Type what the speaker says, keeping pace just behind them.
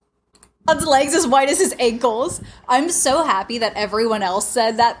Hassan's legs as white as his ankles. I'm so happy that everyone else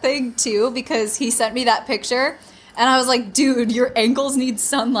said that thing too, because he sent me that picture and I was like, dude, your ankles need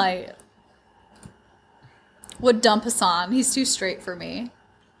sunlight. Would dump Hasan. He's too straight for me.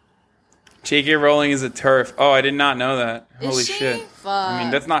 J.K. Rowling is a TERF. Oh, I did not know that. Is Holy she? shit. Fuck. I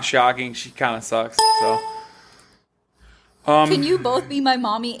mean, that's not shocking. She kind of sucks, so. Can you both be my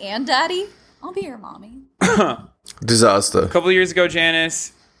mommy and daddy? I'll be your mommy. Disaster. A couple of years ago,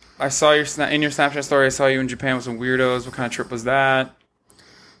 Janice, I saw in your Snapchat story, I saw you in Japan with some weirdos. What kind of trip was that?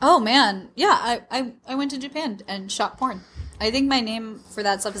 Oh, man. Yeah, I went to Japan and shot porn. I think my name for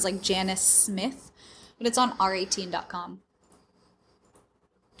that stuff is like Janice Smith, but it's on r18.com.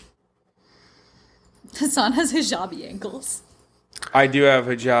 Hasan has hijabi ankles. I do have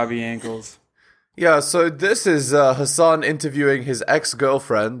hijabi ankles. Yeah, so this is Hasan interviewing his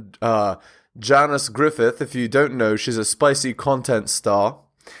ex-girlfriend, Janice Griffith. If you don't know, she's a spicy content star.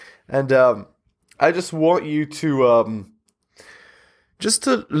 And I just want you to just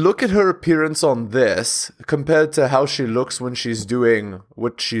to look at her appearance on this compared to how she looks when she's doing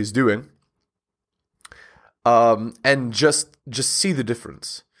what she's doing. And just see the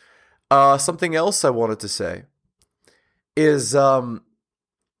difference. Something else I wanted to say is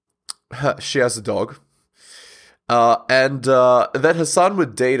she has a dog. And that Hasan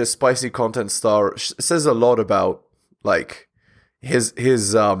would date a spicy content star says a lot about like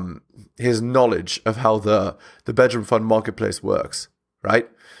his knowledge of how the bedroom fund marketplace works, right?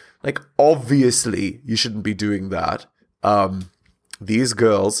 Like obviously you shouldn't be doing that. These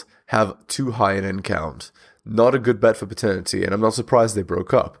girls have too high an end count. Not a good bet for paternity, and I'm not surprised they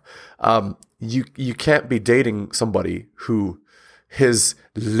broke up. You can't be dating somebody who is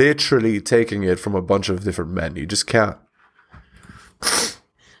literally taking it from a bunch of different men. You just can't.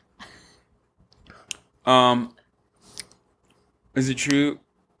 Is it true?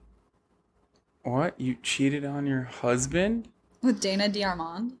 What? You cheated on your husband? With Dana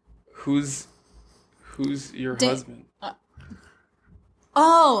D'Armand? Who's your husband?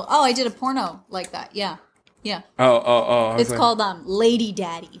 I did a porno like that. Yeah. Yeah. Oh. It's called Lady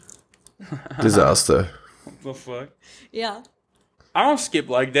Daddy. Disaster. What the fuck? Yeah. I don't skip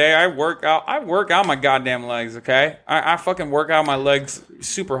leg day. I work out my goddamn legs, okay? I fucking work out my legs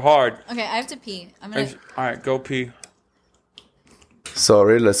super hard. Okay, I have to pee. Alright, go pee.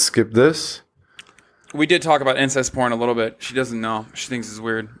 Sorry, let's skip this. We did talk about incest porn a little bit. She doesn't know. She thinks it's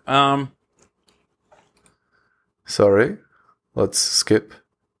weird. Sorry, let's skip.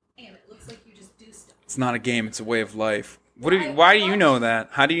 Damn, it looks like you just do stuff. It's not a game. It's a way of life. Why do you know that?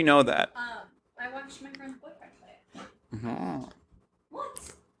 How do you know that? I watched my friend's boyfriend play it. Uh-huh. What?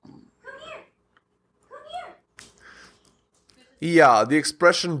 Come here. Yeah, the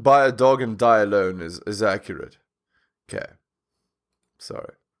expression buy a dog and die alone is accurate. Okay.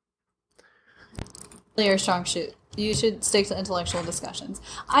 Sorry. Your strong suit. You should stick to intellectual discussions.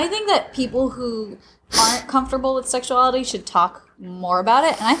 I think that people who aren't comfortable with sexuality should talk more about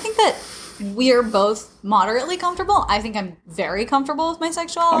it. And I think that we're both moderately comfortable. I think I'm very comfortable with my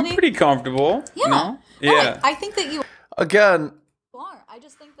sexuality. I'm pretty comfortable. Yeah. No? No, Yeah. I think that you Again, are. I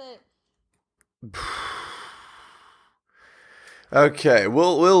just think that... okay,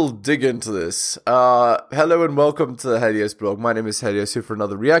 we'll dig into this. Hello and welcome to the Helios blog. My name is Helios here for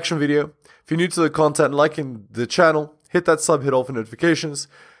another reaction video. If you're new to the content, liking the channel, hit that sub, hit all for notifications.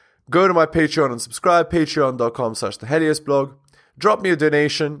 Go to my Patreon and subscribe, patreon.com/theheliosblog. Drop me a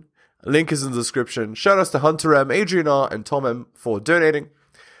donation. Link is in the description. Shout outs to Hunter M, Adrian R, and Tom M for donating.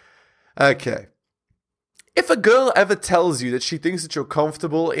 Okay. If a girl ever tells you that she thinks that you're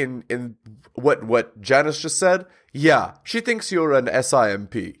comfortable in what Janice just said, yeah, she thinks you're an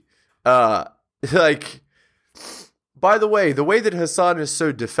SIMP. Like, by the way that Hasan is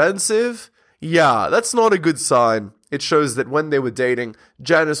so defensive, yeah, that's not a good sign. It shows that when they were dating,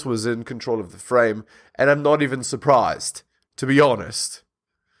 Janice was in control of the frame, and I'm not even surprised, to be honest.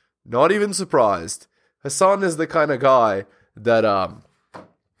 Not even surprised. Hasan is the kind of guy that,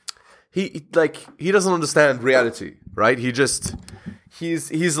 he doesn't understand reality, right?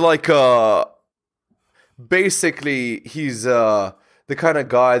 He's like, basically, he's, the kind of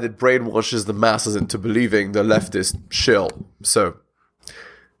guy that brainwashes the masses into believing the leftist shill. So,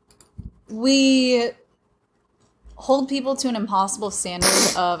 We hold people to an impossible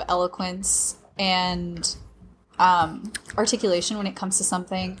standard of eloquence and articulation when it comes to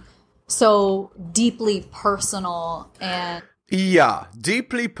something so deeply personal and... yeah,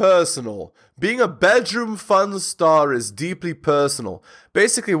 deeply personal. Being a bedroom fun star is deeply personal.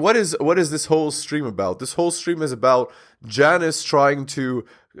 Basically, what is this whole stream about? This whole stream is about Janice trying to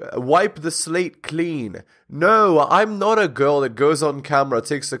wipe the slate clean. No, I'm not a girl that goes on camera,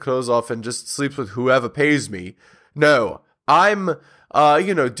 takes the clothes off, and just sleeps with whoever pays me. No, I'm,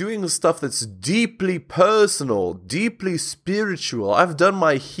 doing stuff that's deeply personal, deeply spiritual. I've done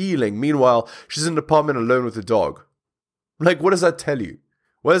my healing. Meanwhile, she's in an apartment alone with a dog. Like, what does that tell you?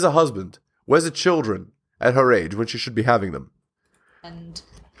 Where's her husband? Where's the children at her age when she should be having them? And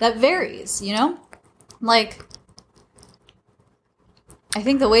that varies, Like, I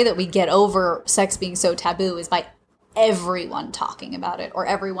think the way that we get over sex being so taboo is by everyone talking about it, or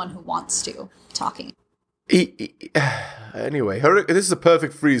everyone who wants to talking. Anyway, this is a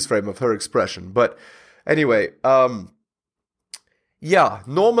perfect freeze frame of her expression. But anyway,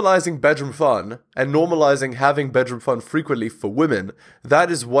 normalizing bedroom fun and normalizing having bedroom fun frequently for women, that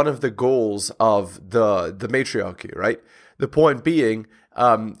is one of the goals of the matriarchy, right? The point being,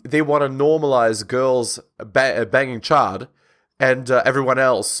 they want to normalize girls banging Chad and everyone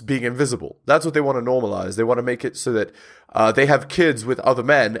else being invisible. That's what they want to normalize. They want to make it so that they have kids with other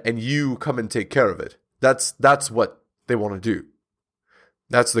men and you come and take care of it. That's what they want to do.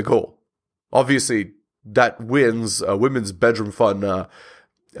 That's the goal. Obviously, that wins women's bedroom fun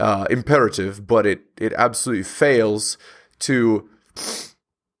imperative, but it absolutely fails to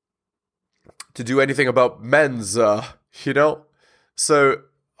do anything about men's, So,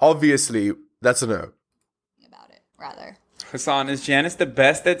 obviously, that's a no. About it, rather. Hasan, is Janice the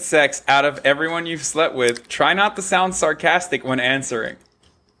best at sex out of everyone you've slept with? Try not to sound sarcastic when answering.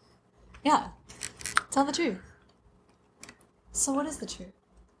 Yeah. Tell the truth. So what is the truth?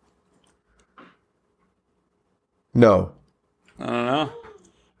 No. I don't know.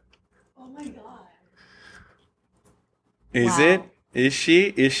 Oh my god. Is it? Is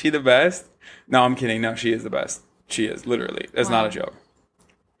she? Is she the best? No, I'm kidding. No, she is the best. She is, literally. That's not a joke.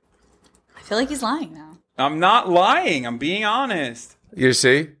 I feel like he's lying now. I'm not lying. I'm being honest. You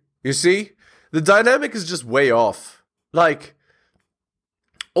see? The dynamic is just way off. Like,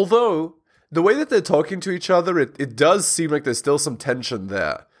 although the way that they're talking to each other, it does seem like there's still some tension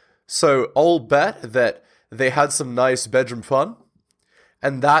there. So I'll bet that they had some nice bedroom fun,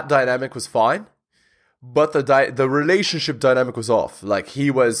 and that dynamic was fine. But the relationship dynamic was off. Like, he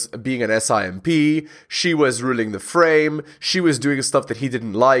was being an SIMP, she was ruling the frame, she was doing stuff that he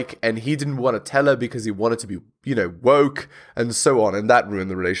didn't like, and he didn't want to tell her because he wanted to be, woke, and so on, and that ruined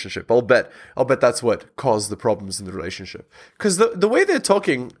the relationship. I'll bet that's what caused the problems in the relationship. Because the way they're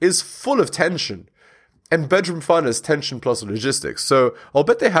talking is full of tension, and bedroom fun is tension plus logistics. So I'll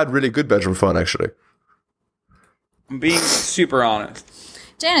bet they had really good bedroom fun, actually. I'm being super honest.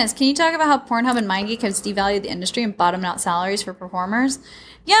 Janice, can you talk about how Pornhub and MindGeek have devalued the industry and bottomed out salaries for performers?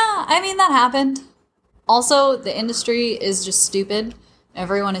 Yeah, I mean, that happened. Also, the industry is just stupid.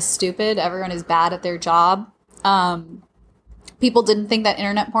 Everyone is stupid. Everyone is bad at their job. People didn't think that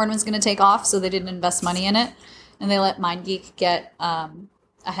internet porn was going to take off, so they didn't invest money in it. And they let MindGeek get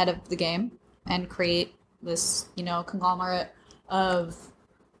ahead of the game and create this, conglomerate of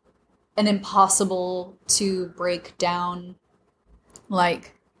an impossible to break down,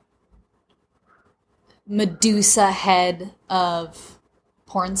 like, Medusa head of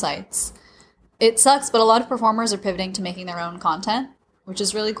porn sites. It sucks, but a lot of performers are pivoting to making their own content, which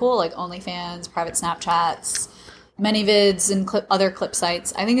is really cool, like OnlyFans, private Snapchats, ManyVids, and other clip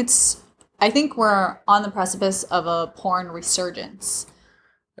sites. I think we're on the precipice of a porn resurgence.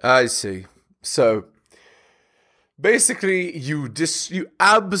 I see. So basically, you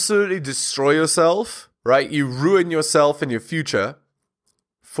absolutely destroy yourself, right? You ruin yourself and your future.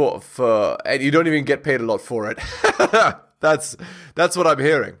 And you don't even get paid a lot for it. That's what I'm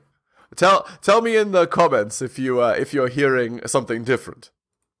hearing. Tell me in the comments if you're hearing something different.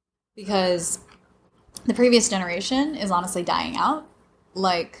 Because the previous generation is honestly dying out.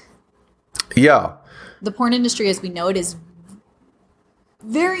 Like, yeah, the porn industry as we know it is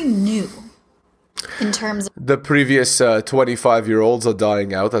very new in terms of the previous 25-year-olds are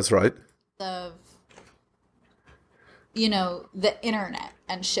dying out. That's right. The internet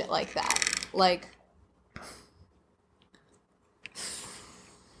and shit like that. Like,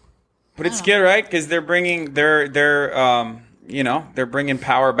 but it's good, right? Because they're bringing they're bringing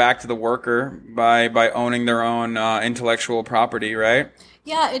power back to the worker by owning their own intellectual property, right?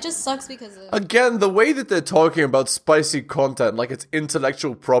 Yeah, it just sucks because again, the way that they're talking about spicy content like it's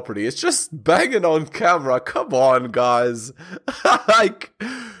intellectual property, it's just banging on camera. Come on, guys.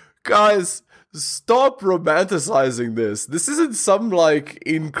 Guys, stop romanticizing this. This isn't some, like,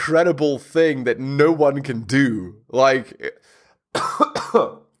 incredible thing that no one can do. Like,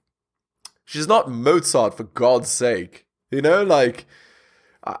 she's not Mozart, for God's sake. Like,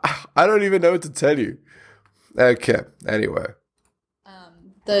 I don't even know what to tell you. Okay, anyway.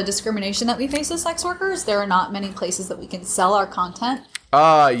 the discrimination that we face as sex workers. There are not many places that we can sell our content.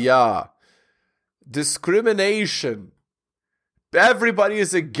 Yeah. Discrimination. Everybody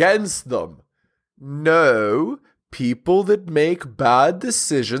is against them. No, people that make bad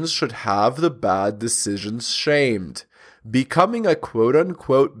decisions should have the bad decisions shamed. Becoming a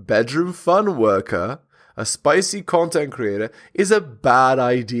quote-unquote bedroom fun worker, a spicy content creator, is a bad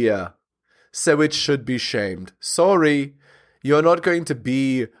idea. So it should be shamed. Sorry, you're not going to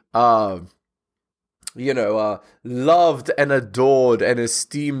be, loved and adored and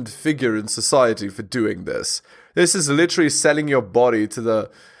esteemed figure in society for doing this. This is literally selling your body to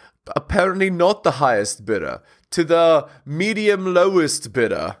the, apparently not the highest bidder, to the medium lowest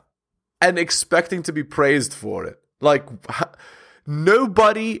bidder, and expecting to be praised for it. Like,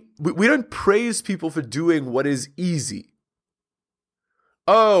 nobody, we don't praise people for doing what is easy.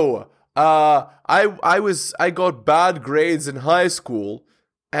 Oh, I got bad grades in high school,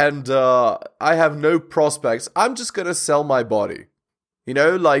 and I have no prospects. I'm just gonna sell my body. You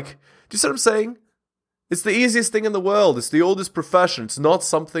know, like, do you see what I'm saying? It's the easiest thing in the world. It's the oldest profession. It's not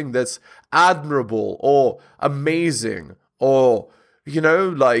something that's admirable or amazing or,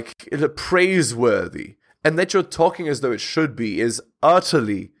 praiseworthy. And that you're talking as though it should be is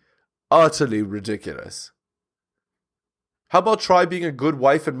utterly, utterly ridiculous. How about try being a good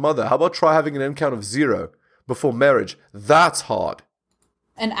wife and mother? How about try having an end count of 0 before marriage? That's hard.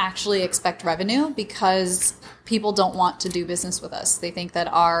 And actually expect revenue, because people don't want to do business with us. They think that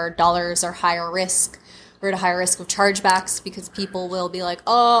our dollars are higher risk. We're at a higher risk of chargebacks because people will be like,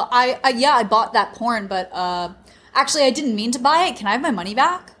 oh, I bought that porn, but actually I didn't mean to buy it. Can I have my money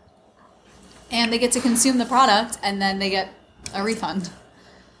back? And they get to consume the product, and then they get a refund.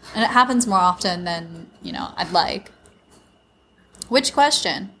 And it happens more often than, I'd like. Which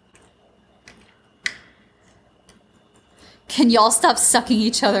question? Can y'all stop sucking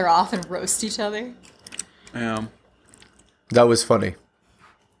each other off and roast each other? Yeah. That was funny.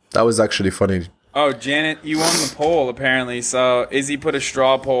 That was actually funny. Oh, Janet, you won the poll, apparently. So Izzy put a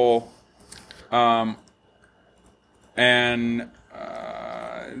straw poll. And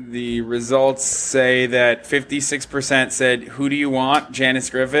the results say that 56% said, who do you want? Janice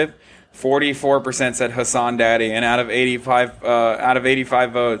Griffith. 44% said HasanAbi. And out of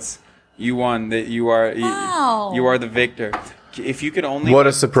 85 votes, you won. That you are you are the victor. If you could only what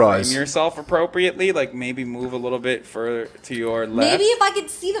a surprise frame yourself appropriately, like maybe move a little bit further to your left. Maybe if I could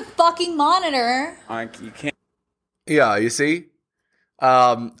see the fucking monitor. You can't. Yeah, you see.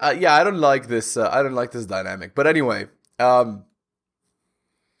 I don't like this. I don't like this dynamic. But anyway,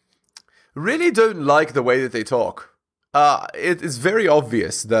 really don't like the way that they talk. It's very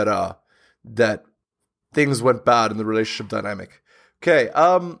obvious that that things went bad in the relationship dynamic. Okay.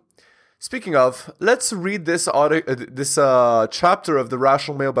 Speaking of, let's read this chapter of The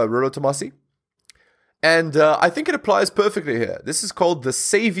Rational Male by Rolo Tomasi. And I think it applies perfectly here. This is called the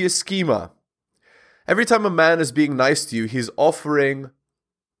savior schema. Every time a man is being nice to you, he's offering...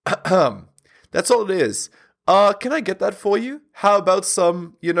 That's all it is. Can I get that for you? How about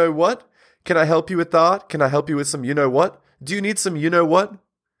some you-know-what? Can I help you with that? Can I help you with some you-know-what? Do you need some you-know-what?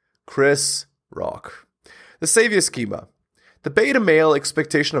 Chris Rock. The savior schema. The beta male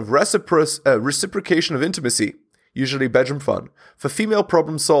expectation of reciprocation of intimacy, usually bedroom fun, for female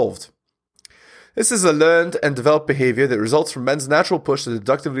problem solved. This is a learned and developed behavior that results from men's natural push to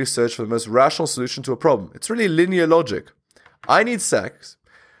deductively search for the most rational solution to a problem. It's really linear logic. I need sex,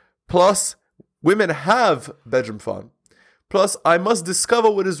 plus women have bedroom fun, plus I must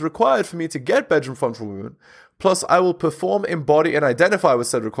discover what is required for me to get bedroom fun from women, plus I will perform, embody, and identify with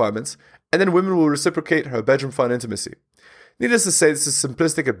said requirements, and then women will reciprocate her bedroom fun intimacy. Needless to say, this is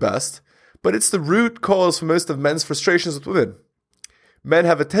simplistic at best, but it's the root cause for most of men's frustrations with women. Men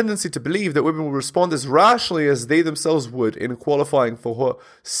have a tendency to believe that women will respond as rationally as they themselves would in qualifying for her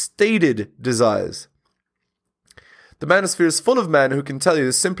stated desires. The manosphere is full of men who can tell you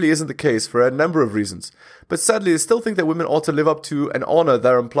this simply isn't the case for a number of reasons, but sadly they still think that women ought to live up to and honor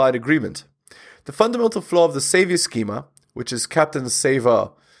their implied agreement. The fundamental flaw of the savior schema, which is Captain Saver,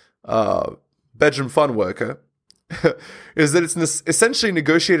 bedroom fun worker, is that it's essentially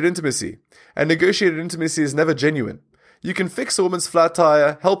negotiated intimacy, and negotiated intimacy is never genuine. You can fix a woman's flat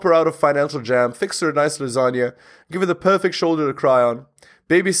tire, help her out of financial jam, fix her a nice lasagna, give her the perfect shoulder to cry on,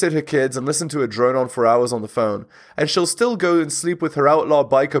 babysit her kids, and listen to her drone on for hours on the phone, and she'll still go and sleep with her outlaw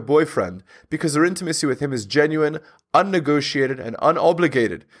biker boyfriend because her intimacy with him is genuine, unnegotiated, and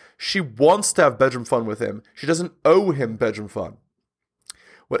unobligated. She wants to have bedroom fun with him. She doesn't owe him bedroom fun.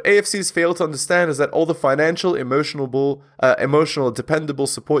 What AFCs fail to understand is that all the financial, emotional, dependable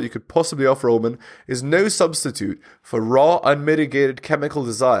support you could possibly offer a woman is no substitute for raw, unmitigated chemical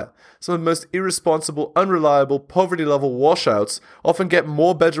desire. Some of the most irresponsible, unreliable, poverty-level washouts often get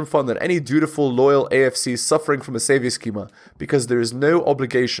more bedroom fun than any dutiful, loyal AFC suffering from a savior schema, because there is no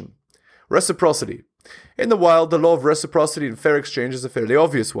obligation. Reciprocity. In the wild, the law of reciprocity and fair exchange is a fairly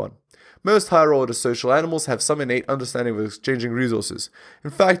obvious one. Most higher-order social animals have some innate understanding of exchanging resources. In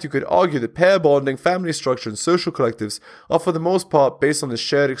fact, you could argue that pair bonding, family structure, and social collectives are for the most part based on this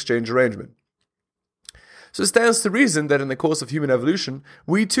shared exchange arrangement. So it stands to reason that in the course of human evolution,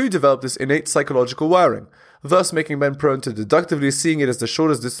 we too develop this innate psychological wiring, thus making men prone to deductively seeing it as the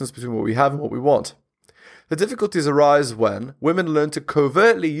shortest distance between what we have and what we want. The difficulties arise when women learn to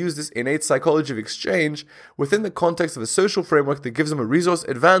covertly use this innate psychology of exchange within the context of a social framework that gives them a resource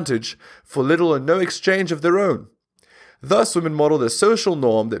advantage for little or no exchange of their own. Thus, women model a social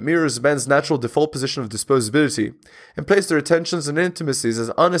norm that mirrors men's natural default position of disposability and place their attentions and intimacies as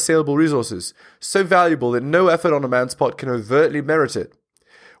unassailable resources, so valuable that no effort on a man's part can overtly merit it.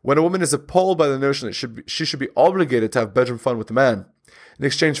 When a woman is appalled by the notion that she should be obligated to have bedroom fun with a man in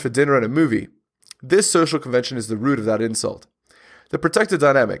exchange for dinner and a movie, this social convention is the root of that insult. The protector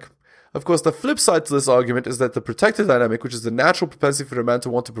dynamic. Of course, the flip side to this argument is that the protector dynamic, which is the natural propensity for a man to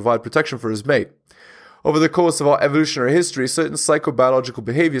want to provide protection for his mate. Over the course of our evolutionary history, certain psychobiological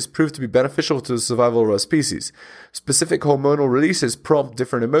behaviors prove to be beneficial to the survival of our species. Specific hormonal releases prompt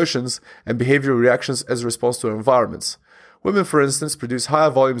different emotions and behavioral reactions as a response to our environments. Women, for instance, produce higher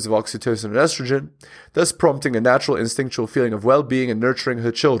volumes of oxytocin and estrogen, thus prompting a natural instinctual feeling of well-being and nurturing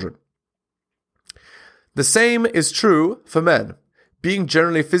her children. The same is true for men. Being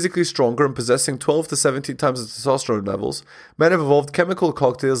generally physically stronger and possessing 12 to 17 times the testosterone levels, men have evolved chemical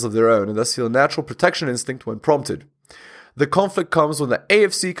cocktails of their own and thus feel a natural protection instinct when prompted. The conflict comes when the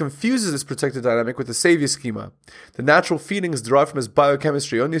AFC confuses this protective dynamic with the savior schema. The natural feelings derived from his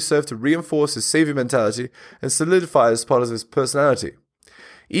biochemistry only serve to reinforce his savior mentality and solidify as part of his personality.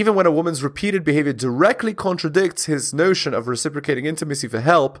 Even when a woman's repeated behavior directly contradicts his notion of reciprocating intimacy for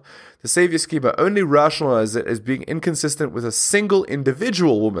help, the savior schema only rationalizes it as being inconsistent with a single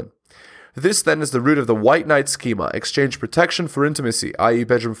individual woman. This then is the root of the white knight schema, exchange protection for intimacy, i.e.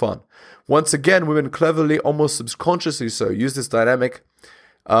 bedroom fun. Once again, women cleverly, almost subconsciously so, use this dynamic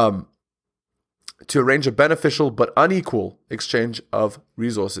to arrange a beneficial but unequal exchange of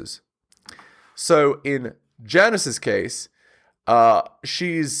resources. So in Janice's case,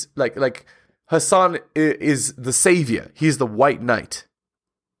 she's like Hasan is the savior. He's the white knight.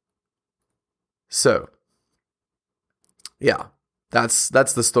 So, yeah, that's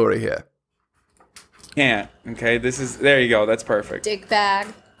the story here. Yeah. Okay. There you go. That's perfect. Dick bag.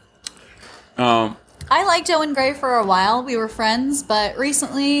 I liked Owen Gray for a while. We were friends, but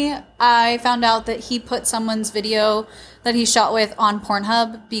recently I found out that he put someone's video that he shot with on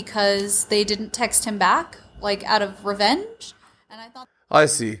Pornhub because they didn't text him back, like out of revenge. And I thought, I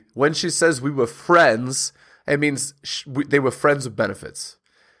see. When she says we were friends, it means they were friends with benefits.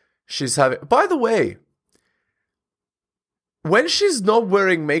 She's having. By the way, when she's not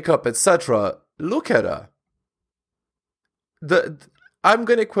wearing makeup, etc., look at her. I'm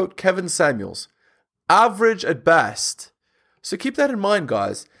going to quote Kevin Samuels. Average at best. So keep that in mind,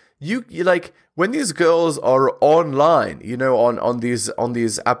 guys. You like when these girls are online, on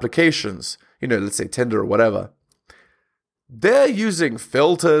these applications, let's say Tinder or whatever. They're using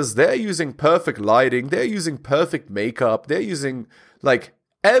filters, they're using perfect lighting, they're using perfect makeup, they're using like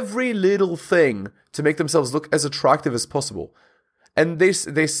every little thing to make themselves look as attractive as possible. And they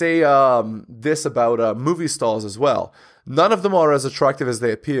say this about movie stars as well. None of them are as attractive as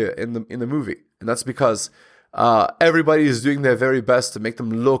they appear in the movie, and that's because everybody is doing their very best to make them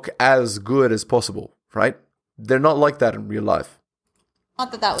look as good as possible, right? They're not like that in real life.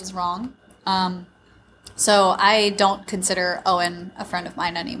 not that was wrong. So I don't consider Owen a friend of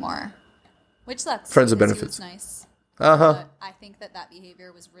mine anymore, which sucks. Friends of benefits. He was nice. Uh-huh. But I think that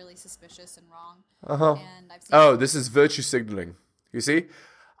behavior was really suspicious and wrong. Uh-huh. And I've seen this is virtue signaling. You see?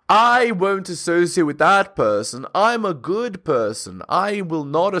 I won't associate with that person. I'm a good person. I will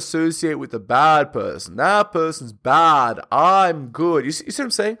not associate with a bad person. That person's bad. I'm good. You see what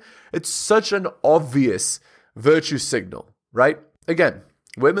I'm saying? It's such an obvious virtue signal, right? Again,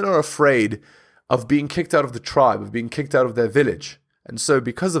 women are afraid of being kicked out of the tribe, of being kicked out of their village. And so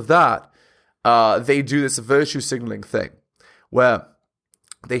because of that, they do this virtue signaling thing where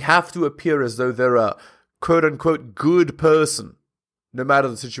they have to appear as though they're a quote-unquote good person. No matter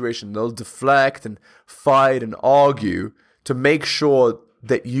the situation, they'll deflect and fight and argue to make sure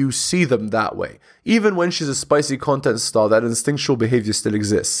that you see them that way. Even when she's a spicy content star, that instinctual behavior still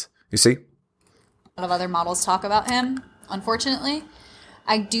exists. You see? A lot of other models talk about him, unfortunately.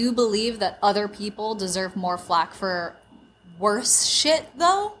 I do believe that other people deserve more flack for worse shit,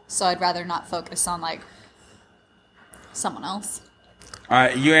 though. So I'd rather not focus on, like, someone else. All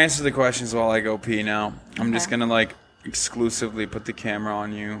right, you answer the questions while I go pee now. I'm just going to, like, exclusively put the camera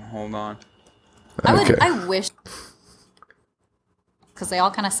on you. Hold on. I wish... Because they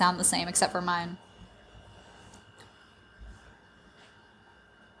all kind of sound the same, except for mine.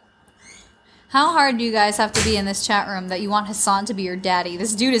 How hard do you guys have to be in this chat room that you want Hasan to be your daddy?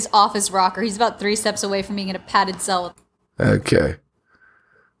 This dude is office rocker. He's about 3 steps away from being in a padded cell. Okay.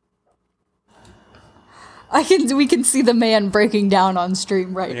 We can see the man breaking down on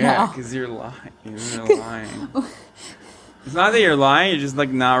stream right now. Yeah, because you're lying. You're lying. It's not that you're lying. You're just like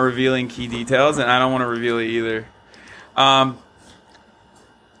not revealing key details, and I don't want to reveal it either.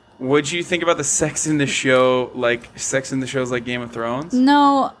 What'd you think about the sex in the show? Like sex in the shows like Game of Thrones?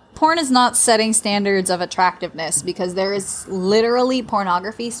 No, porn is not setting standards of attractiveness because there is literally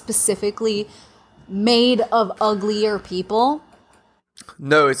pornography specifically made of uglier people.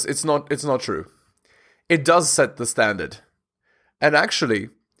 No, it's not true. It does set the standard. And actually,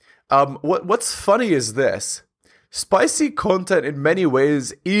 what's funny is this. Spicy content in many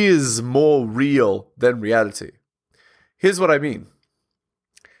ways is more real than reality. Here's what I mean.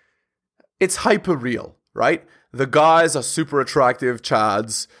 It's hyper real, right? The guys are super attractive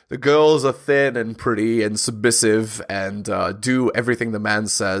chads. The girls are thin and pretty and submissive and do everything the man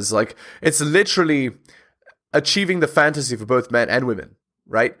says. Like, it's literally achieving the fantasy for both men and women,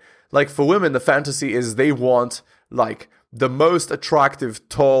 right? Like, for women, the fantasy is they want, like, the most attractive,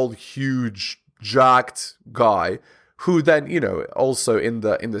 tall, huge, jacked guy who then, you know, also in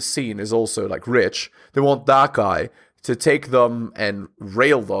the scene is also, like, rich. They want that guy to take them and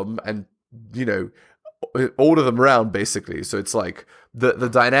rail them and, you know, order them around, basically. So it's like the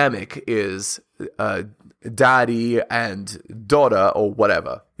dynamic is daddy and daughter or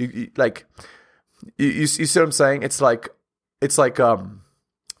whatever. You see what I'm saying? It's like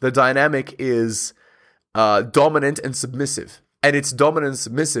the dynamic is dominant and submissive, and it's dominant and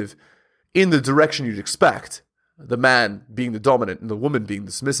submissive in the direction you'd expect. The man being the dominant and the woman being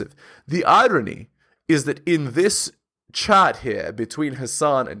the submissive. The irony is that in this chat here between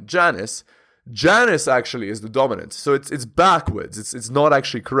Hasan and Janice actually is the dominant. So it's backwards. It's not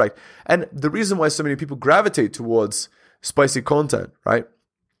actually correct. And the reason why so many people gravitate towards spicy content, right,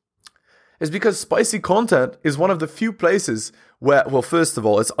 is because spicy content is one of the few places where, well, first of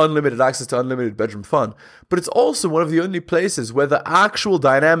all, it's unlimited access to unlimited bedroom fun, but it's also one of the only places where the actual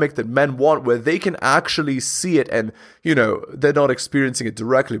dynamic that men want, where they can actually see it and, you know, they're not experiencing it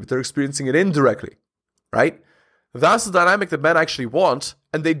directly, but they're experiencing it indirectly, right? That's the dynamic that men actually want,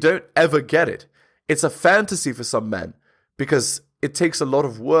 and they don't ever get it. It's a fantasy for some men because it takes a lot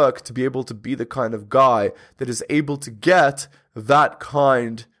of work to be able to be the kind of guy that is able to get that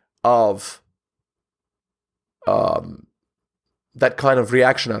kind of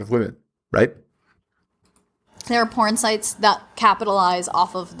reaction out of women, right? There are porn sites that capitalize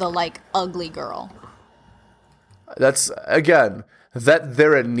off of the, like, ugly girl. That's, again, that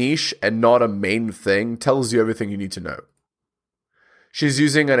they're a niche and not a main thing tells you everything you need to know. She's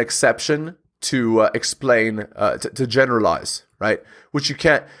using an exception to explain, to generalize, right? Which you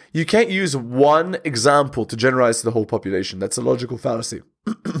can't use one example to generalize to the whole population. That's a logical fallacy.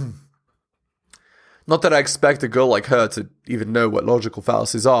 Not that I expect a girl like her to even know what logical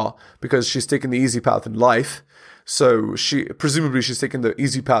fallacies are, because she's taken the easy path in life. So presumably she's taken the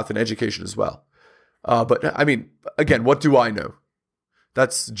easy path in education as well. But I mean, again, what do I know?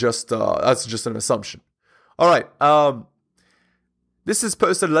 That's just an assumption. All right. This is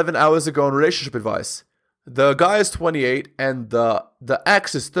posted 11 hours ago on relationship advice. The guy is 28 and the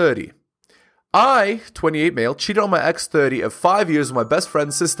ex is 30. I, 28 male, cheated on my ex 30 of 5 years with my best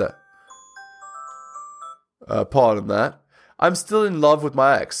friend's sister. Pardon that. I'm still in love with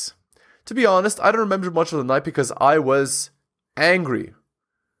my ex. To be honest, I don't remember much of the night because I was angry.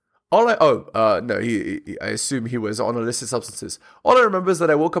 I assume he was on illicit substances. All I remember is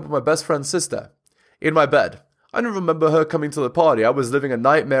that I woke up with my best friend's sister in my bed. I don't remember her coming to the party. I was living a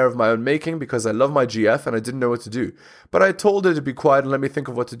nightmare of my own making because I love my GF and I didn't know what to do. But I told her to be quiet and let me think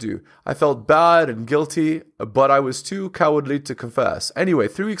of what to do. I felt bad and guilty, but I was too cowardly to confess. Anyway,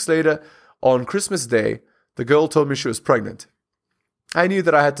 3 weeks later, on Christmas Day, the girl told me she was pregnant. I knew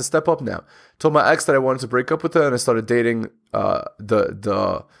that I had to step up now. Told my ex that I wanted to break up with her and I started dating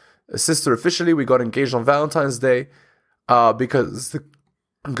the sister officially. We got engaged on Valentine's Day because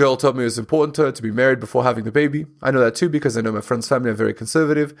A girl told me it was important to her to be married before having the baby. I know that too because I know my friend's family are very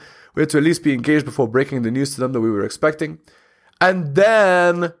conservative. We had to at least be engaged before breaking the news to them that we were expecting. And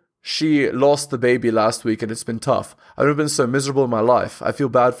then she lost the baby last week and it's been tough. I've never been so miserable in my life. I feel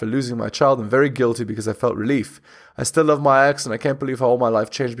bad for losing my child and very guilty because I felt relief. I still love my ex and I can't believe how all my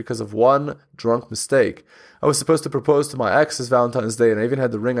life changed because of one drunk mistake. I was supposed to propose to my ex this Valentine's Day and I even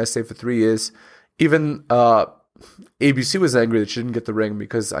had the ring I saved for 3 years. Even ABC was angry that she didn't get the ring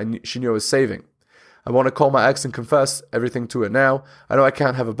because she knew I was saving. I want to call my ex and confess everything to her now. I know I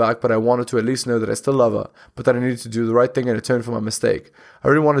can't have her back, but I wanted to at least know that I still love her, but that I needed to do the right thing and atone for my mistake. I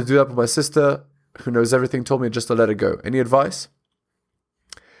really want to do that, but my sister, who knows everything, told me just to let it go. Any advice?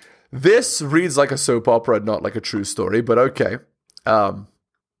 This reads like a soap opera, not like a true story, but okay.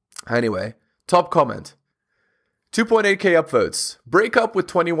 Anyway, top comment. 2.8k upvotes. Break up with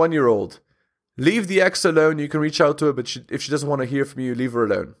 21-year-old. Leave the ex alone. You can reach out to her, but if she doesn't want to hear from you, leave her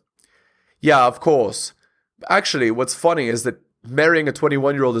alone. Yeah, of course. Actually, what's funny is that marrying a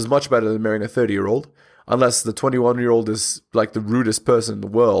 21-year-old is much better than marrying a 30-year-old, unless the 21-year-old is like the rudest person in the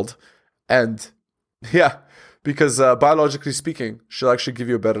world. And yeah, because biologically speaking, she'll actually give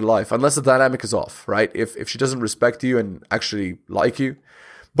you a better life, unless the dynamic is off, right? If she doesn't respect you and actually like you.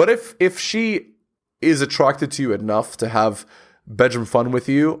 But if she is attracted to you enough to have bedroom fun with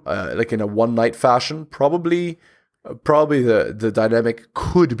you, like in a one-night fashion, probably the dynamic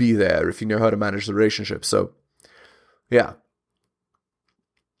could be there if you know how to manage the relationship. So, yeah.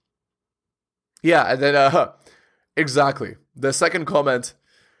 Yeah, and then, exactly. The second comment,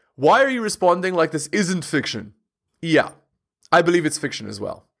 why are you responding like this isn't fiction? Yeah, I believe it's fiction as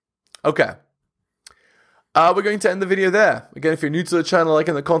well. Okay. We're going to end the video there. Again, if you're new to the channel,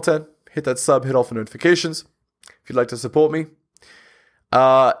 liking the content, hit that sub, hit all the notifications. If you'd like to support me,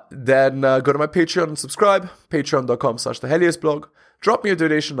 then go to my Patreon and subscribe, patreon.com/theheliosblog. Drop me a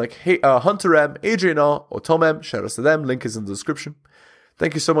donation like Hunter M, Adrian R, or Tom M. Shout outs to them, link is in the description.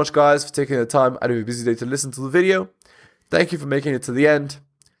 Thank you so much, guys, for taking the time out of your busy day to listen to the video. Thank you for making it to the end.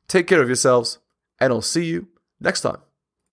 Take care of yourselves, and I'll see you next time.